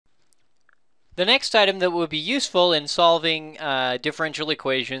The next item that would be useful in solving differential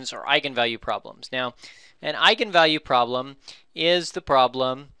equations are eigenvalue problems. Now, an eigenvalue problem is the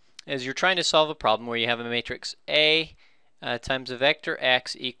problem as you're trying to solve a problem where you have a matrix A times a vector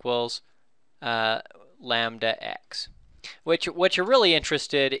x equals lambda x. What you're really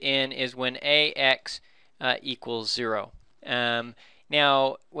interested in is when ax equals 0.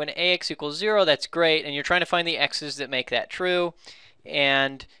 Now, when ax equals 0, that's great, and you're trying to find the x's that make that true.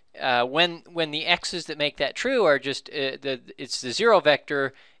 And when the x's that make that true are just it's the 0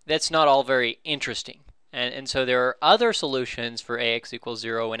 vector, that's not all very interesting. And so there are other solutions for ax equals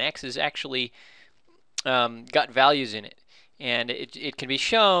 0 when x is actually got values in it. And it can be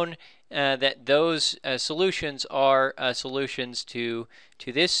shown that those solutions are solutions to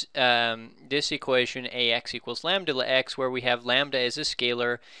this this equation ax equals lambda x, where we have lambda as a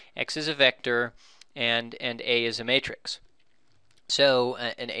scalar, x is a vector, and a is a matrix. So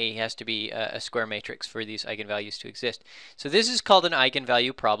an A has to be a square matrix for these eigenvalues to exist. So this is called an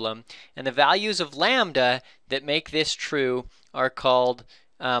eigenvalue problem, and the values of lambda that make this true are called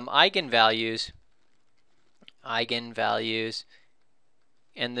eigenvalues. And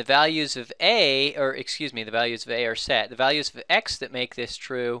the values of A, or excuse me, the values of A are set. The values of x that make this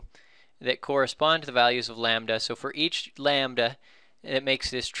true that correspond to the values of lambda. So for each lambda that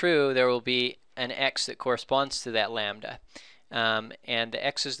makes this true, there will be an x that corresponds to that lambda. And the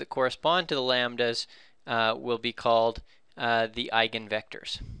x's that correspond to the lambdas will be called the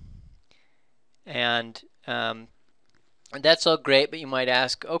eigenvectors. And that's all great, but you might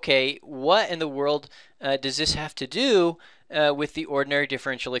ask, okay, what in the world does this have to do with the ordinary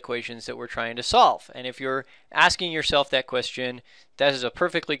differential equations that we're trying to solve? And if you're asking yourself that question, that is a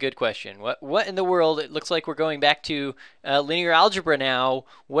perfectly good question. What in the world? It looks like we're going back to linear algebra now.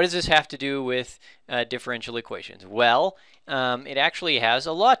 What does this have to do with differential equations? Well, it actually has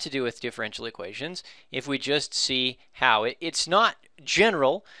a lot to do with differential equations if we just see how. It's not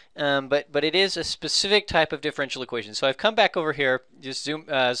general, but it is a specific type of differential equation. So I've come back over here, just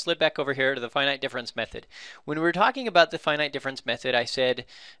slid back over here to the finite difference method. When we were talking about the finite difference method, I said,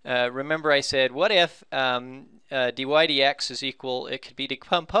 remember I said, what if dy dx is equal, it could be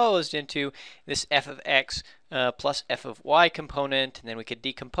decomposed into this f of x plus f of y component, and then we could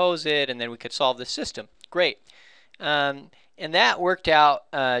decompose it, and then we could solve this system. Great. And that worked out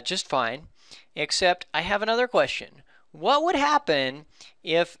just fine, except I have another question. What would happen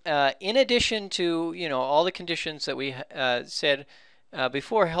if, in addition to all the conditions that we said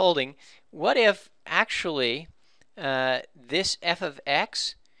before holding, what if actually this f of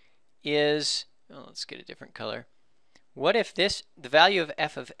x is, let's get a different color. What if the value of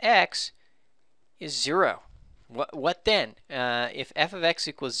f of x is 0? What then? If f of x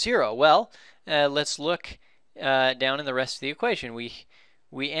equals 0, well, let's look down in the rest of the equation.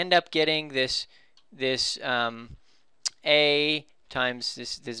 We end up getting this a times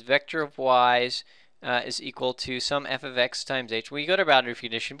this vector of y's is equal to some f of x times h. We go to boundary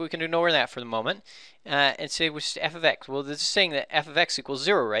condition, but we can ignore that for the moment and say which f of x. Well, this is saying that f of x equals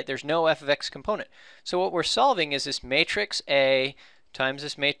 0, right? There's no f of x component. So what we're solving is this matrix A times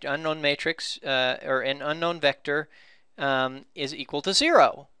this unknown matrix or an unknown vector is equal to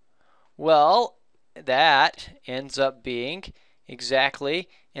 0. Well, that ends up being exactly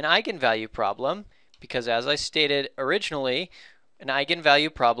an eigenvalue problem, because as I stated originally, an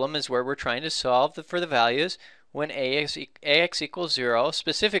eigenvalue problem is where we're trying to solve for the values when ax equals 0.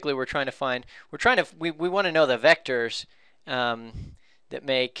 Specifically, we want to know the vectors that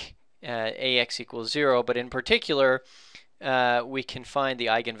make ax equals 0, but in particular, we can find the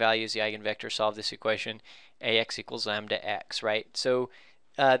eigenvalues, the eigenvectors, solve this equation ax equals lambda x, right? So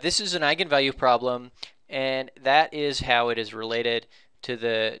this is an eigenvalue problem, and that is how it is related to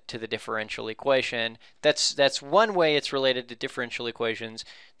the differential equation. That's one way it's related to differential equations.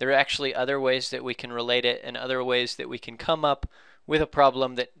 There are actually other ways that we can relate it, and other ways that we can come up with a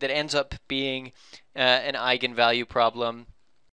problem that ends up being an eigenvalue problem.